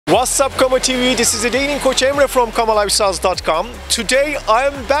What's up, KamaTV? This is the dating coach Emre from KamaLifestyles.com. Today I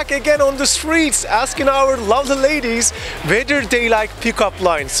am back again on the streets asking our lovely ladies whether they like pickup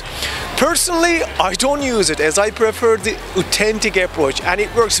lines. Personally, I don't use it as I prefer the authentic approach and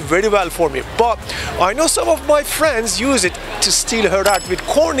it works very well for me. But I know some of my friends use it to steal her heart with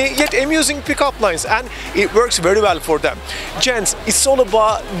corny yet amusing pickup lines and it works very well for them. Gents, it's all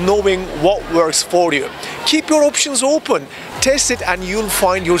about knowing what works for you. Keep your options open. Test it and you'll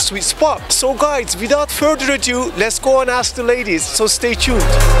find your sweet spot. So guys, without further ado, let's go and ask the ladies, so stay tuned.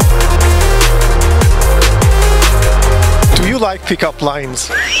 Do you like pickup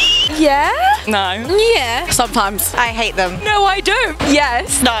lines? Yeah? No. Yeah. Sometimes. I hate them. No, I don't.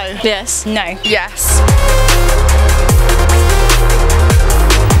 Yes. No. Yes. No. Yes.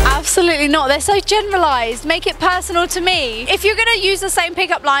 Absolutely not. They're so generalised. Make it personal to me. If you're going to use the same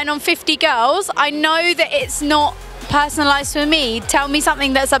pickup line on 50 girls, I know that it's not personalised for me. Tell me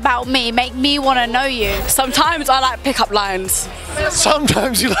something that's about me. Make me want to know you. Sometimes I like pickup lines.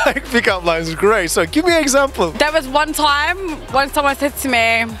 Sometimes you like pickup lines. Great. So give me an example. There was one time when someone said to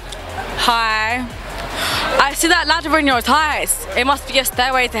me, "Hi, I see that ladder in your tights. It must be a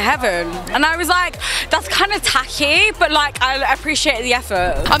stairway to heaven." And I was like, that's kind of tacky, but like I appreciate the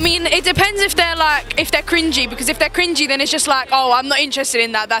effort. I mean, it depends if they're cringy, because if they're cringy, then it's just like, oh, I'm not interested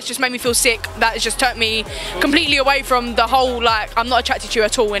in that. That's just made me feel sick. That has just turned me completely away from the whole, like, I'm not attracted to you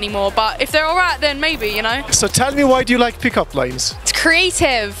at all anymore. But if they're alright, then maybe, you know. So tell me, why do you like pickup lines? It's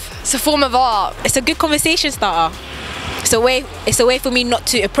creative. It's a form of art. It's a good conversation starter. It's a way for me not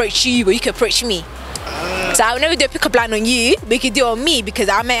to approach you, but you can approach me. So I'll never do a pickup line on you, but you can do it on me, because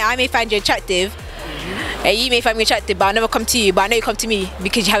I may find you attractive, and you may find me attractive, but I'll never come to you, but I know you come to me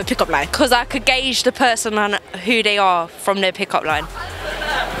because you have a pickup line. Because I could gauge the person and who they are from their pickup line.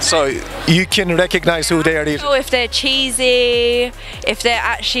 So you can recognize who they are. So if they're cheesy, if they're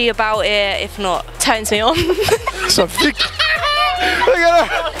actually about it, if not, turns me on. So look at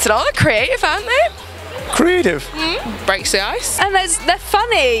her. It's not creative, aren't they? Creative. Breaks the ice. And they're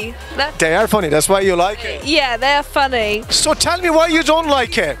funny. They are funny, that's why you like it. Yeah, they're funny. So tell me why you don't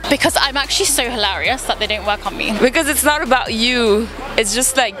like it. Because I'm actually so hilarious that they don't work on me. Because it's not about you. It's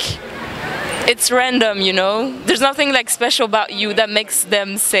just like, it's random, you know? There's nothing like special about you that makes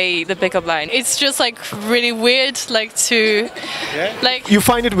them say the pickup line. It's just like really weird, like to, like. You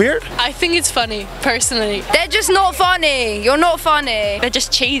find it weird? I think it's funny, personally. They're just not funny. You're not funny. They're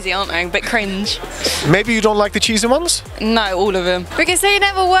just cheesy, aren't they? A bit cringe. Maybe you don't like the cheesy ones? No, all of them. Because they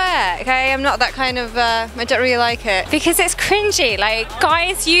never work, okay? I'm not that kind of, I don't really like it. Because it's cringy, like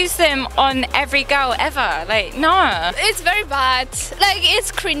guys use them on every girl ever, like no. It's very bad, like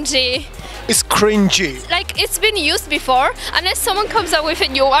it's cringy. It's cringy. Like it's been used before, unless someone comes up with a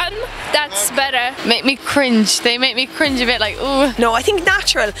new one, that's better. Make me cringe. They make me cringe a bit, like ooh. No, I think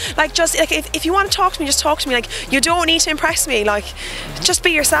natural. Like just like if you want to talk to me, just talk to me. Like you don't need to impress me. Like just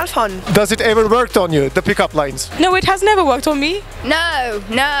be yourself, hon. Does it ever work on you, the pickup lines? No, it has never worked on me. No.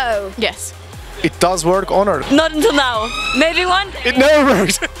 Yes. It does work on her. Not until now. Maybe one day. It never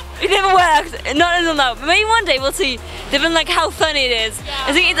works. It never worked. Not until now. But maybe one day we'll see. Depending like how funny it is.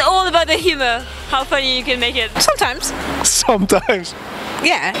 I think it's all about the humor. How funny you can make it. Sometimes. Sometimes.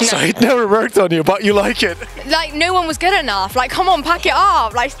 Yeah. So it never worked on you, but you like it. Like no one was good enough. Like come on, pack it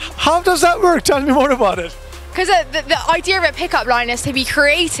up. Like how does that work? Tell me more about it. Because the idea of a pickup line is to be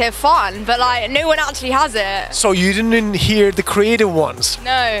creative, fun, but like no one actually has it. So you didn't hear the creative ones?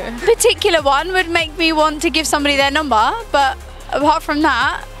 No. Particular one would make me want to give somebody their number, but apart from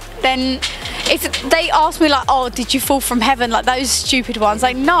that, then if they ask me like, oh, did you fall from heaven, like those stupid ones,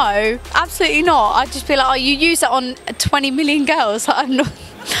 like no, absolutely not. I'd just be like, oh, you use it on 20 million girls. Like,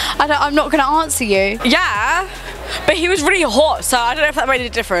 I'm not going to answer you. Yeah, but he was really hot, so I don't know if that made a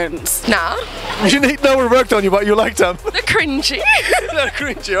difference. Nah. You never worked on you, but you liked them. They're cringy. They're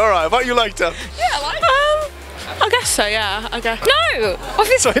cringy, alright, but you liked them. Yeah, I like them. I guess so, yeah. Okay. No,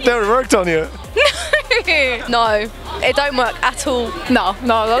 obviously. So it never worked on you? No, it don't work at all. No.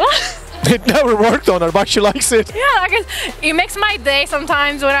 It never worked on her, but she likes it. Yeah, like it makes my day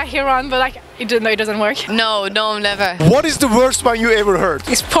sometimes when I hear one, but like it doesn't work. No, never. What is the worst one you ever heard?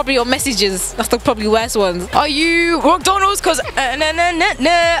 It's probably your messages. That's the probably worst ones. Are you McDonald's? Because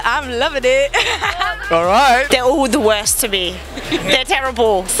I'm loving it. Alright. They're all the worst to me. They're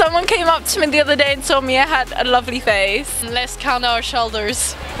terrible. Someone came up to me the other day and told me I had a lovely face. Let's count our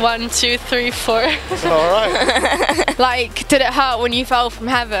shoulders. 1, 2, 3, 4. Alright. Like, did it hurt when you fell from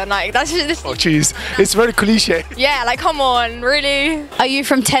heaven? Like, that's just... Oh jeez, it's very cliche. Yeah, like, come on, really? Are you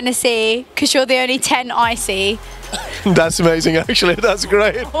from Tennessee? Because you're the only 10 I see. That's amazing, actually. That's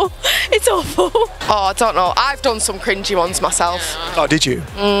great. It's awful. Oh, I don't know. I've done some cringy ones myself. Oh, did you?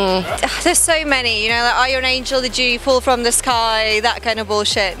 There's so many, you know, like, are you an angel? Did you fall from the sky? That kind of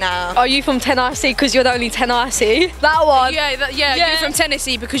bullshit now. Are you from Tennessee because you're the only 10 I see? That one. Yeah, you're from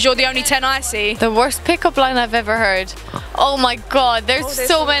Tennessee because you're the only 10 I see. The worst pickup line I've ever heard. Oh my god, there's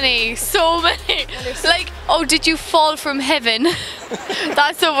so many. Like, oh, did you fall from heaven?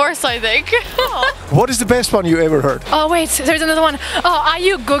 That's the worst, I think. What is the best one you ever heard? Oh wait, there's another one. Oh, are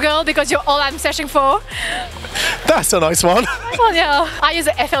you Google because you're all I'm searching for? That's a nice one. Oh yeah. I use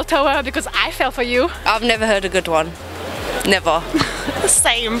the Eiffel Tower because I fell for you. I've never heard a good one. Never.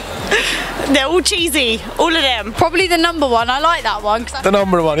 Same. They're all cheesy, all of them. Probably the number one. I like that one. The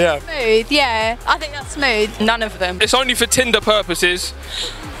number one, yeah. Smooth, yeah. I think that's smooth. None of them. It's only for Tinder purposes.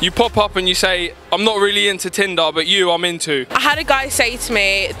 You pop up and you say, I'm not really into Tinder, but you I'm into. I had a guy say to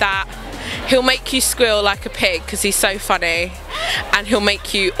me that he'll make you squeal like a pig because he's so funny, and he'll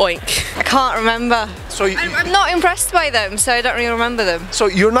make you oink. I can't remember. So I'm not impressed by them, so I don't really remember them. So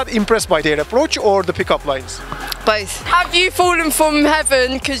you're not impressed by their approach or the pickup lines? Both. Have you fallen from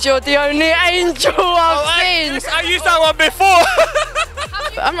heaven because you're the only angel I've seen? I used that one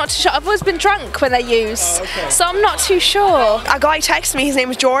before. I'm not too sure. I've always been drunk when they're used, so I'm not too sure. A guy texted me, his name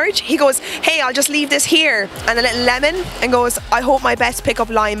is George. He goes, hey, I'll just leave this here, and a little lemon, and goes, I hope my best pickup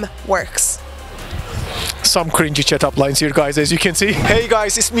line works. Some cringy chat up lines here, guys, as you can see. Hey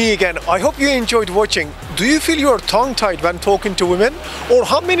guys, it's me again. I hope you enjoyed watching. Do you feel you're tongue-tied when talking to women? Or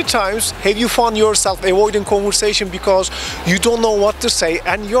how many times have you found yourself avoiding conversation because you don't know what to say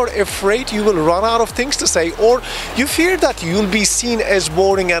and you're afraid you will run out of things to say, or you fear that you'll be seen as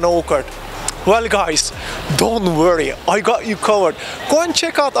boring and awkward? Well guys, don't worry, I got you covered. Go and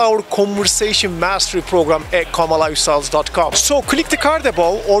check out our conversation mastery program at KamaLifestyles.com. So click the card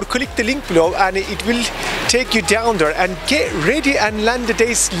above or click the link below and it will take you down there, and get ready and land the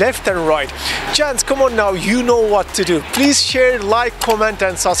dates left and right. Gents, come on now, you know what to do. Please share, like, comment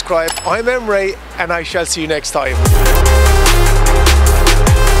and subscribe. I'm Emre and I shall see you next time.